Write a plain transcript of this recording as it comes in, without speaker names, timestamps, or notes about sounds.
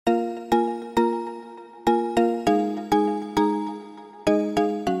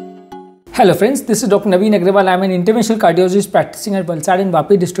Hello friends, this is Dr. Naveen Agrawal. I am an interventional cardiologist practicing at Valsad in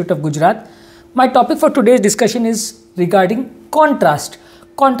Vapi district of Gujarat. My topic for today's discussion is regarding contrast.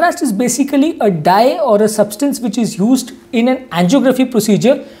 Contrast is basically a dye or a substance which is used in an angiography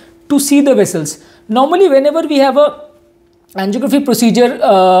procedure to see the vessels. Normally whenever we have a angiography procedure,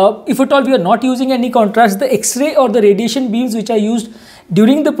 if at all we are not using any contrast, the X-ray or the radiation beams which are used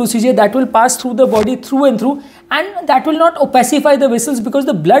during the procedure, that will pass through the body through and through, and that will not opacify the vessels, because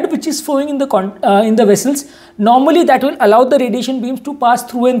the blood which is flowing in the vessels, normally that will allow the radiation beams to pass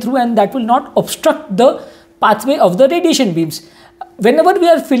through and through, and that will not obstruct the pathway of the radiation beams. Whenever we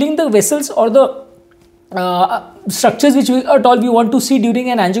are filling the vessels or the structures which we at all we want to see during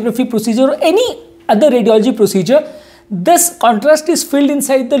an angiography procedure or any other radiology procedure, this contrast is filled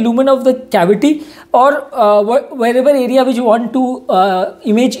inside the lumen of the cavity or wherever area which you want to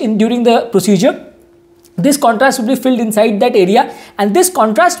image in during the procedure. This contrast will be filled inside that area, and this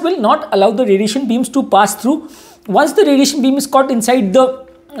contrast will not allow the radiation beams to pass through. Once the radiation beam is caught inside the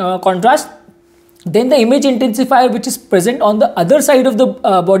contrast, then the image intensifier which is present on the other side of the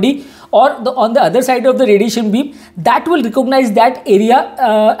body or on the other side of the radiation beam, that will recognize that area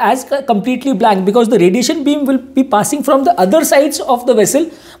as completely blank, because the radiation beam will be passing from the other sides of the vessel,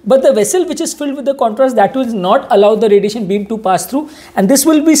 but the vessel which is filled with the contrast, that will not allow the radiation beam to pass through, and this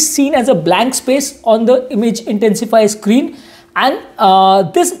will be seen as a blank space on the image intensifier screen. And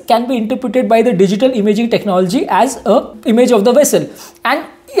this can be interpreted by the digital imaging technology as a image of the vessel. And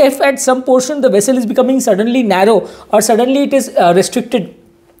if at some portion the vessel is becoming suddenly narrow, or suddenly it is restricted,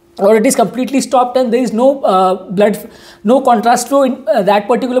 or it is completely stopped and there is no contrast flow in that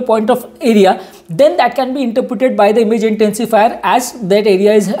particular point of area, then that can be interpreted by the image intensifier as that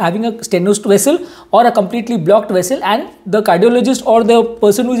area is having a stenosed vessel or a completely blocked vessel, and the cardiologist or the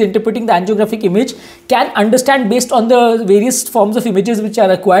person who is interpreting the angiographic image can understand, based on the various forms of images which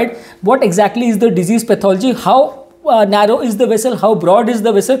are acquired, what exactly is the disease pathology, how narrow is the vessel, how broad is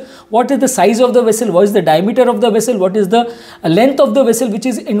the vessel, what is the size of the vessel, what is the diameter of the vessel, what is the length of the vessel which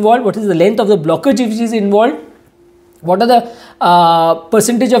is involved, what is the length of the blockage which is involved, what are the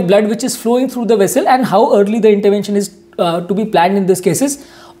percentage of blood which is flowing through the vessel, and how early the intervention is to be planned in these cases.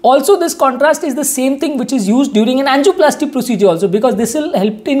 Also, this contrast is the same thing which is used during an angioplasty procedure also, because this will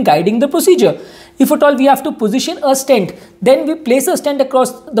help in guiding the procedure. If at all we have to position a stent, then we place a stent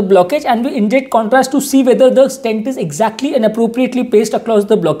across the blockage and we inject contrast to see whether the stent is exactly and appropriately placed across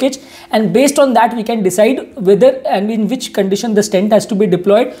the blockage, and based on that we can decide whether and in which condition the stent has to be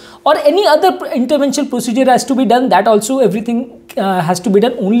deployed, or any other interventional procedure has to be done. That also everything has to be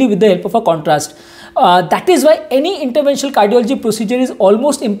done only with the help of a contrast. That is why any interventional cardiology procedure is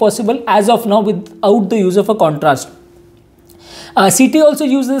almost impossible as of now without the use of a contrast. CT also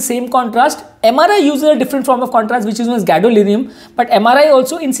uses the same contrast. MRI uses a different form of contrast which is known as gadolinium, but MRI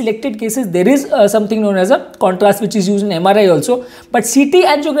also in selected cases there is something known as a contrast which is used in MRI also. But CT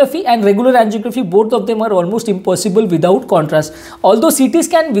angiography and regular angiography, both of them are almost impossible without contrast. Although CT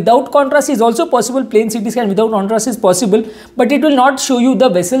scan without contrast is also possible, plain CT scan without contrast is possible, but it will not show you the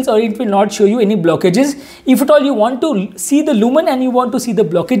vessels or it will not show you any blockages. If at all you want to see the lumen and you want to see the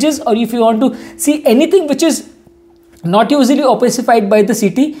blockages, or if you want to see anything which is not usually opacified by the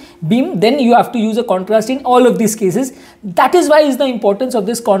CT beam, then you have to use a contrast in all of these cases. That is why is the importance of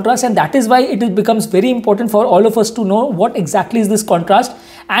this contrast, and that is why it becomes very important for all of us to know what exactly is this contrast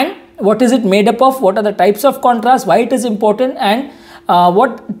and what is it made up of, what are the types of contrast, why it is important, and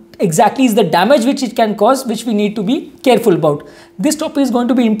what exactly is the damage which it can cause, which we need to be careful about. This topic is going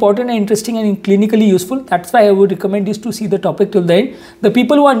to be important and interesting and clinically useful. That's why I would recommend you to see the topic till the end. The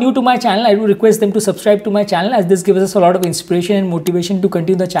people who are new to my channel, I would request them to subscribe to my channel, as this gives us a lot of inspiration and motivation to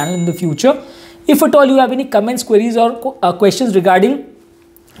continue the channel in the future. If at all you have any comments, queries or questions regarding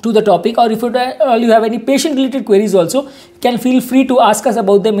to the topic, or if at all you have any patient related queries also, you can feel free to ask us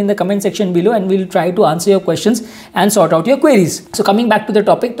about them in the comment section below, and we'll try to answer your questions and sort out your queries. So coming back to the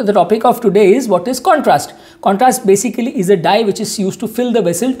topic of today is what is contrast. Contrast basically is a dye which is used to fill the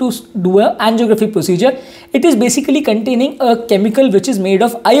vessel to do an angiography procedure. It is basically containing a chemical which is made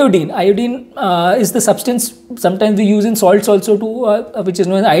of iodine. Iodine is the substance sometimes we use in salts also to which is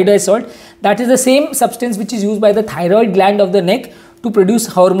known as iodized salt. That is the same substance which is used by the thyroid gland of the neck to produce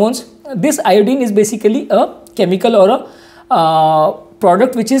hormones. This iodine is basically a chemical or a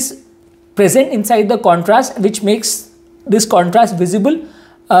product which is present inside the contrast, which makes this contrast visible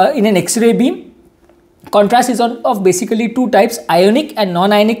in an X-ray beam. Contrast is of basically two types: ionic and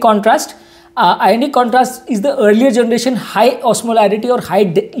non-ionic contrast. Ionic contrast is the earlier generation high osmolarity or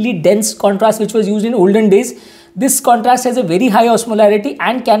highly dense contrast which was used in olden days. This contrast has a very high osmolarity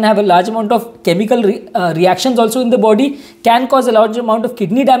and can have a large amount of chemical reactions also in the body, can cause a large amount of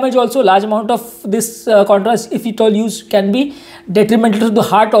kidney damage also. Large amount of this contrast, if it all used, can be detrimental to the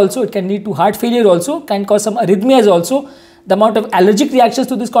heart also. It can lead to heart failure also, can cause some arrhythmias also. The amount of allergic reactions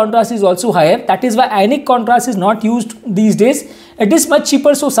to this contrast is also higher. That is why ionic contrast is not used these days. It is much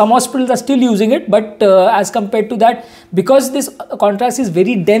cheaper, so some hospitals are still using it, but as compared to that, because this contrast is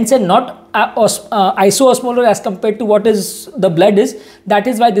very dense and not isoosmolar as compared to what is the blood is, that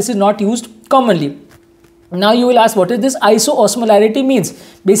is why this is not used commonly. Now you will ask, what is this isoosmolarity means?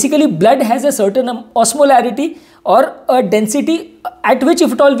 Basically, blood has a certain osmolarity or a density at which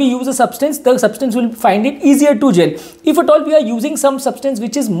if at all we use a substance, the substance will find it easier to gel. If at all we are using some substance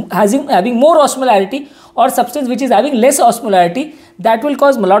which is having more osmolarity or substance which is having less osmolarity, that will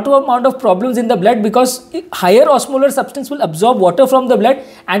cause a lot of amount of problems in the blood, because higher osmolar substance will absorb water from the blood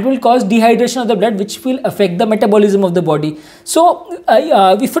and will cause dehydration of the blood, which will affect the metabolism of the body. So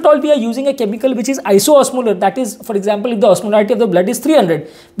if at all we are using a chemical which is isoosmolar, that is, for example, if the osmolarity of the blood is 300,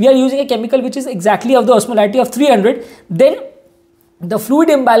 we are using a chemical which is exactly of the osmolarity of 300, then the fluid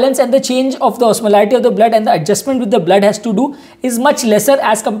imbalance and the change of the osmolarity of the blood and the adjustment with the blood has to do is much lesser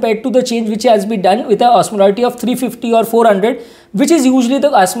as compared to the change which has been done with a osmolarity of 350 or 400, which is usually the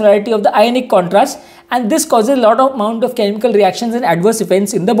osmolarity of the ionic contrast, and this causes a lot of amount of chemical reactions and adverse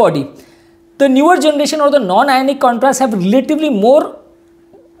events in the body. The newer generation or the non-ionic contrast have relatively more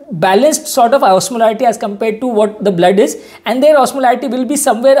balanced sort of osmolarity as compared to what the blood is, and their osmolarity will be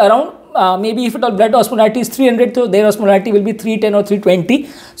somewhere around maybe if at all blood osmolarity is 300, so their osmolarity will be 310 or 320.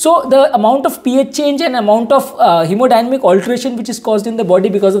 So the amount of pH change and amount of hemodynamic alteration which is caused in the body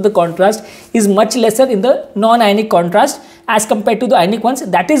because of the contrast is much lesser in the non-ionic contrast as compared to the ionic ones.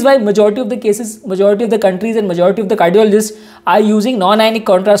 That is why majority of the cases, majority of the countries and majority of the cardiologists are using non-ionic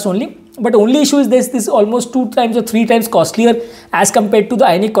contrast only. But only issue is this is almost 2 times or 3 times costlier as compared to the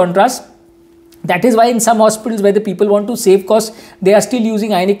ionic contrast. That is why in some hospitals where the people want to save costs, they are still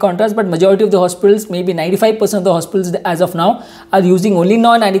using ionic contrast, but majority of the hospitals, maybe 95% of the hospitals as of now, are using only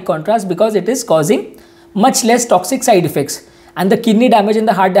non-ionic contrast because it is causing much less toxic side effects. And the kidney damage and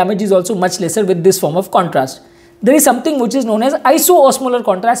the heart damage is also much lesser with this form of contrast. There is something which is known as isoosmolar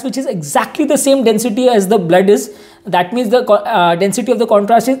contrast, which is exactly the same density as the blood is. That means the density of the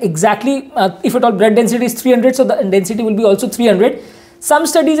contrast is exactly, if at all blood density is 300, so the density will be also 300. Some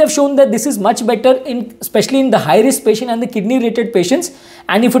studies have shown that this is much better especially in the high risk patient and the kidney related patients,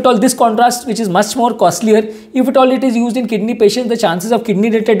 and if at all this contrast, which is much more costlier, if at all it is used in kidney patients, the chances of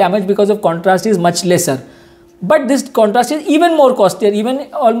kidney related damage because of contrast is much lesser. But this contrast is even more costlier,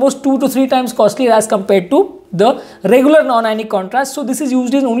 even almost 2 to 3 times costlier as compared to the regular non-ionic contrast. So this is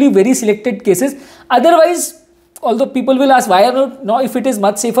used in only very selected cases. Otherwise, although people will ask, why are not, if it is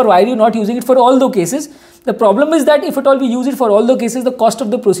much safer, why are you not using it for all the cases? The problem is that if at all we use it for all the cases, the cost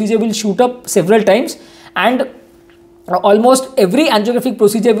of the procedure will shoot up several times, and almost every angiographic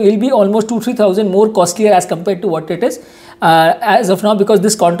procedure will be almost 2-3,000 more costlier as compared to what it is as of now, because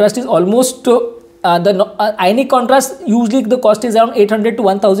this contrast is almost the ionic contrast, usually the cost is around 800 to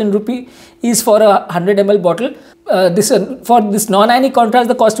 1000 rupee is for a 100 ml bottle. For this non-ionic contrast,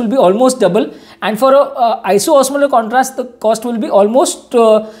 the cost will be almost double, and for a isoosmolar contrast, the cost will be almost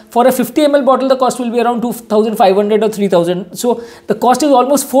for a 50 ml bottle, the cost will be around 2500 or 3000. So the cost is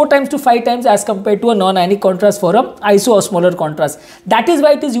almost 4 times to 5 times as compared to a non-ionic contrast for a isoosmolar contrast. That is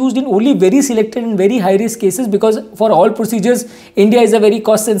why it is used in only very selected and very high risk cases, because for all procedures, India is a very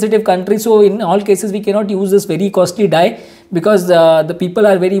cost sensitive country, so in all cases we cannot use this very costly dye, because the people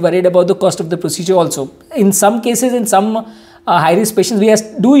are very worried about the cost of the procedure also. In some cases, in some high-risk patients, we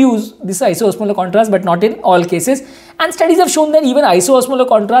do use this isoosmolar contrast, but not in all cases. And studies have shown that even isoosmolar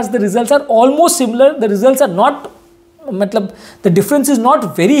contrast, the results are almost similar. The results are not, the difference is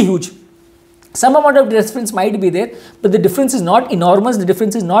not very huge. Some amount of difference might be there, but the difference is not enormous. The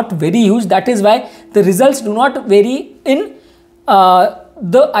difference is not very huge. That is why the results do not vary in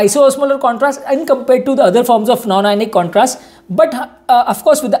the isoosmolar contrast and compared to the other forms of non-ionic contrast. But of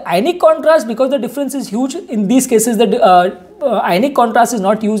course, with the ionic contrast, because the difference is huge, in these cases the ionic contrast is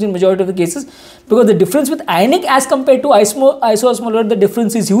not used in majority of the cases, because the difference with ionic as compared to isoosmolar, the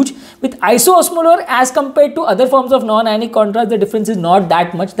difference is huge. With isoosmolar as compared to other forms of non-ionic contrast, the difference is not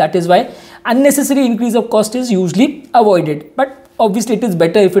that much. That is why unnecessary increase of cost is usually avoided. But obviously it is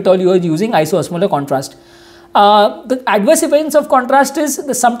better if at all you are using isoosmolar contrast. The adverse events of contrast is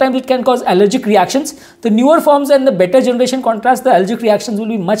sometimes it can cause allergic reactions. The newer forms and the better generation contrast, the allergic reactions will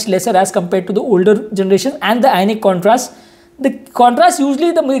be much lesser as compared to the older generation and the ionic contrast. The contrast,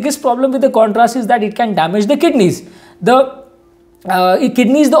 usually the biggest problem with the contrast is that it can damage the kidneys. The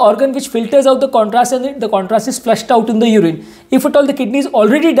Kidney is the organ which filters out the contrast, and the contrast is flushed out in the urine. If at all the kidney is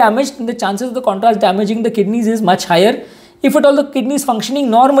already damaged, then the chances of the contrast damaging the kidneys is much higher. If at all the kidney is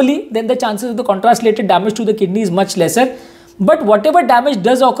functioning normally, then the chances of the contrast related damage to the kidney is much lesser. But whatever damage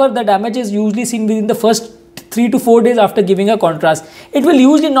does occur, the damage is usually seen within the first 3 to 4 days after giving a contrast. It will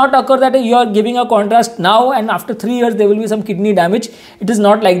usually not occur that you are giving a contrast now and after 3 years there will be some kidney damage. It is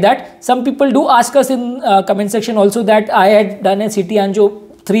not like that. Some people do ask us in comment section also that I had done a CT angio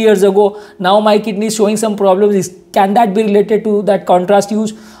 3 years ago, now my kidney is showing some problems. Can that be related to that contrast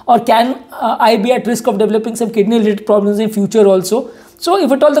use, or can I be at risk of developing some kidney related problems in future also? So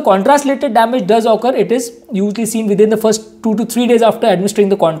if at all the contrast related damage does occur, it is usually seen within the first 2 to 3 days after administering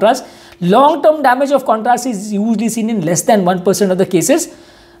the contrast. Long term damage of contrast is usually seen in less than 1% of the cases.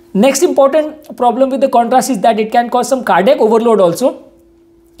 Next important problem with the contrast is that it can cause some cardiac overload also.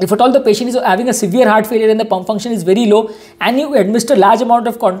 If at all the patient is having a severe heart failure and the pump function is very low, and you administer large amount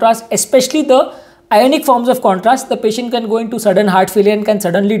of contrast, especially the ionic forms of contrast, the patient can go into sudden heart failure and can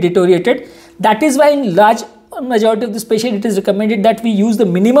suddenly deteriorate it. That is why in large majority of this patient, it is recommended that we use the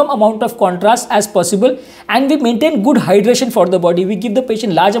minimum amount of contrast as possible, and we maintain good hydration for the body. We give the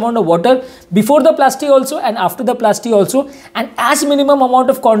patient large amount of water before the plasty also and after the plasty also, and as minimum amount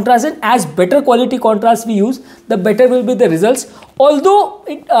of contrast and as better quality contrast we use, the better will be the results. Although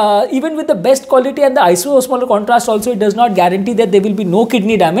even with the best quality and the isosmolar contrast also, it does not guarantee that there will be no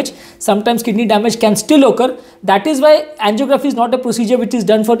kidney damage. Sometimes kidney damage can still occur. That is why angiography is not a procedure which is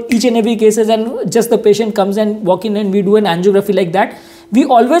done for each and every cases and just the patient comes and walk in and we do an angiography like that. We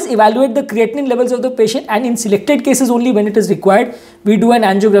always evaluate the creatinine levels of the patient, and in selected cases only when it is required, we do an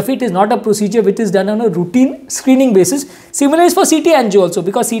angiography. It is not a procedure which is done on a routine screening basis. Similar is for CT angio also,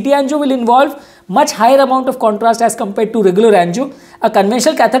 because CT angio will involve much higher amount of contrast as compared to regular angio. A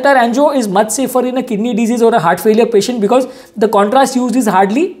conventional catheter angio is much safer in a kidney disease or a heart failure patient because the contrast used is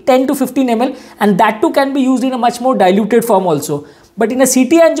hardly 10 to 15 ml, and that too can be used in a much more diluted form also. But in a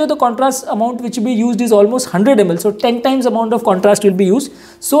CT angio, the contrast amount which will be used is almost 100 ml. So 10 times amount of contrast will be used.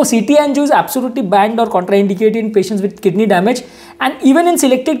 So CT angio is absolutely banned or contraindicated in patients with kidney damage. And even in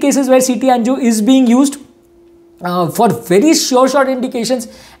selected cases where CT angio is being used for very short indications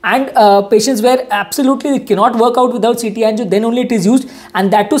and patients where absolutely it cannot work out without CT angio, then only it is used,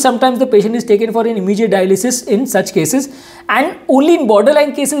 and that too sometimes the patient is taken for an immediate dialysis in such cases. And only in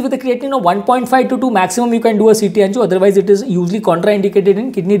borderline cases with a creatinine of 1.5 to 2 maximum you can do a CT angio, otherwise it is usually contraindicated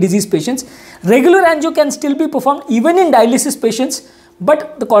in kidney disease patients. Regular angio can still be performed even in dialysis patients,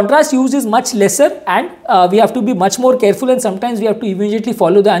 but the contrast used is much lesser, and we have to be much more careful, and sometimes we have to immediately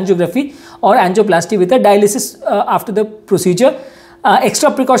follow the angiography or angioplasty with a dialysis after the procedure.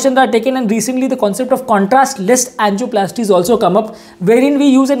 Extra precautions are taken, and recently the concept of contrast-less angioplasty has also come up, wherein we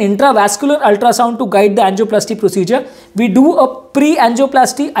use an intravascular ultrasound to guide the angioplasty procedure. We do a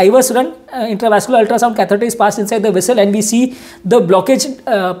pre-angioplasty IVUS run, intravascular ultrasound catheter is passed inside the vessel, and we see the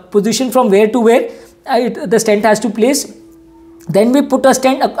blockage position from where to where the stent has to place. Then we put a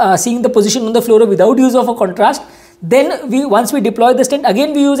stent seeing the position on the floor without use of a contrast. Then once we deploy the stent,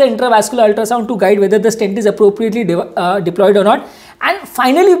 again we use an intravascular ultrasound to guide whether the stent is appropriately deployed or not. And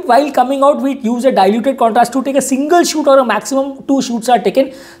finally, while coming out, we use a diluted contrast to take a single shoot, or a maximum 2 shoots are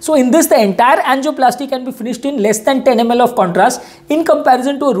taken. So in this, the entire angioplasty can be finished in less than 10 ml of contrast, in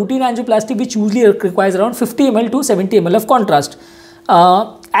comparison to a routine angioplasty which usually requires around 50 ml to 70 ml of contrast.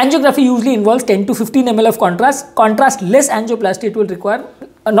 Angiography usually involves 10 to 15 ml of contrast. Contrast-less angioplasty, it will require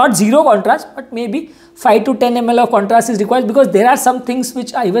not zero contrast, but maybe 5 to 10 ml of contrast is required, because there are some things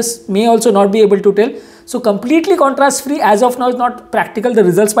which IVUS may also not be able to tell. So completely contrast free as of now is not practical. The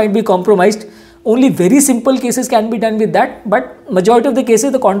results might be compromised. Only very simple cases can be done with that, but majority of the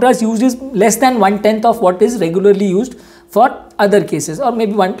cases the contrast used is less than 1/10 of what is regularly used for other cases, or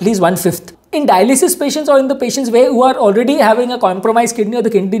maybe at least 1/5. In dialysis patients, or in the patients who are already having a compromised kidney or the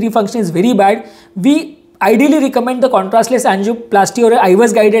kidney function is very bad, we ideally recommend the contrastless angioplasty or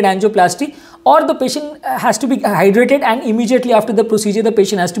IVUS guided angioplasty, or the patient has to be hydrated, and immediately after the procedure the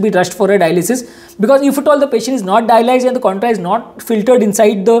patient has to be rushed for a dialysis, because if at all the patient is not dialyzed and the contrast is not filtered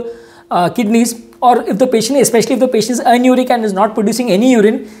inside the kidneys, or if the patient, especially if the patient is anuric and is not producing any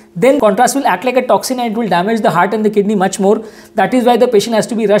urine, then contrast will act like a toxin and it will damage the heart and the kidney much more. That is why the patient has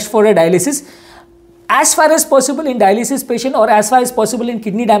to be rushed for a dialysis. As far as possible in dialysis patient, or as far as possible in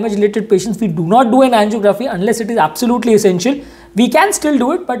kidney damage related patients, we do not do an angiography unless it is absolutely essential. We can still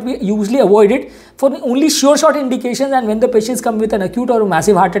do it, but we usually avoid it for only sure shot indications, and when the patients come with an acute or a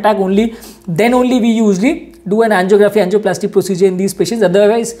massive heart attack, then only we usually do an angiography, angioplasty procedure in these patients.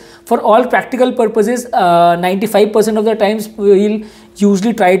 Otherwise, for all practical purposes, 95% of the times we will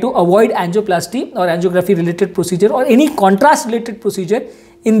usually try to avoid angioplasty or angiography related procedure or any contrast related procedure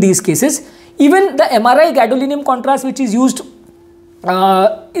in these cases. Even the MRI gadolinium contrast which is used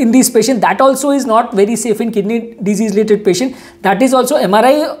in these patients, that also is not very safe in kidney disease related patient. That is also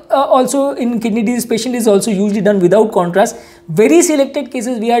MRI also in kidney disease patient is also usually done without contrast. Very selected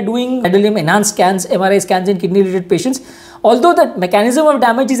cases we are doing gadolinium enhanced scans, MRI scans in kidney related patients. Although the mechanism of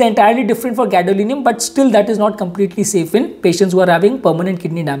damage is entirely different for gadolinium, but still that is not completely safe in patients who are having permanent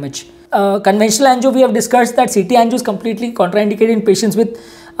kidney damage. Conventional angio, we have discussed that CT angio is completely contraindicated in patients with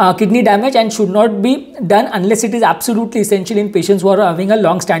kidney damage and should not be done unless it is absolutely essential in patients who are having a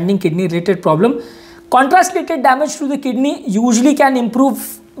long-standing kidney related problem. Contrast related damage to the kidney usually can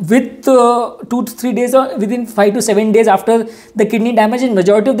improve with 2 to 3 days or within 5 to 7 days after the kidney damage. In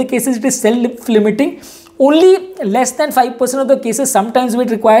majority of the cases it is self-limiting. Only less than 5% of the cases sometimes will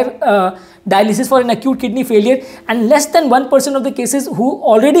require dialysis for an acute kidney failure, and less than 1% of the cases who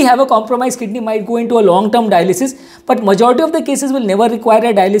already have a compromised kidney might go into a long-term dialysis, but majority of the cases will never require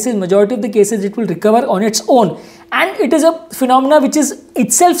a dialysis. Majority of the cases it will recover on its own, and it is a phenomena which is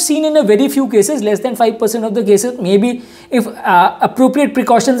itself seen in a very few cases, less than 5% of the cases. Maybe if appropriate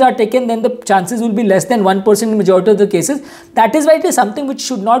precautions are taken, then the chances will be less than 1% in majority of the cases. That is why it is something which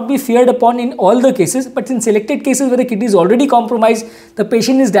should not be feared upon in all the cases, but in selected cases where the kidney is already compromised, the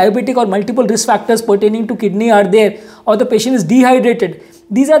patient is diabetic or multiple risk factors pertaining to kidney are there, or the patient is dehydrated.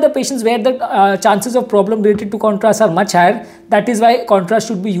 These are the patients where the chances of problem related to contrast are much higher. That is why contrast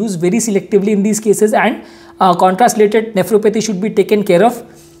should be used very selectively in these cases, and contrast related nephropathy should be taken care of.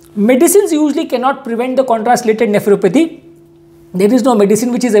 Medicines usually cannot prevent the contrast related nephropathy. There is no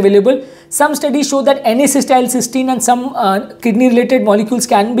medicine which is available. Some studies show that N-acetylcysteine and some kidney related molecules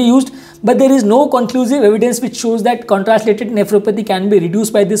can be used, but there is no conclusive evidence which shows that contrast related nephropathy can be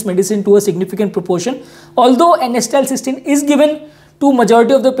reduced by this medicine to a significant proportion. Although N-acetylcysteine is given to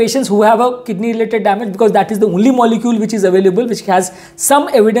majority of the patients who have a kidney related damage, because that is the only molecule which is available which has some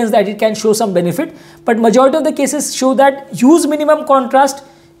evidence that it can show some benefit, but majority of the cases show that use minimum contrast,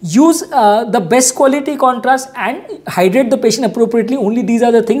 use the best quality contrast, and hydrate the patient appropriately. Only these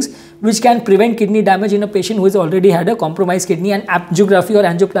are the things which can prevent kidney damage in a patient who has already had a compromised kidney, and angiography or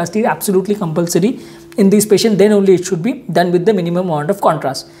angioplasty is absolutely compulsory in these patients. Then only it should be done with the minimum amount of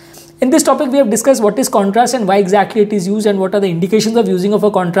contrast. In this topic, we have discussed what is contrast and why exactly it is used, and what are the indications of using of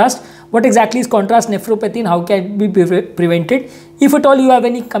a contrast, what exactly is contrast nephropathy and how can it be prevented. If at all you have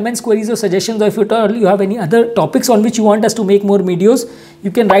any comments, queries or suggestions, or if at all you have any other topics on which you want us to make more videos,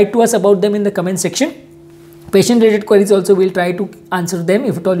 you can write to us about them in the comment section. Patient related queries also we will try to answer them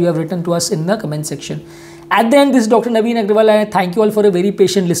if at all you have written to us in the comment section. At the end, this is Dr. Naveen Agrawal, and I thank you all for a very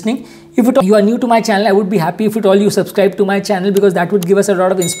patient listening. If at all you are new to my channel, I would be happy if at all you subscribe to my channel, because that would give us a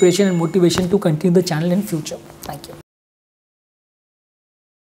lot of inspiration and motivation to continue the channel in future. Thank you.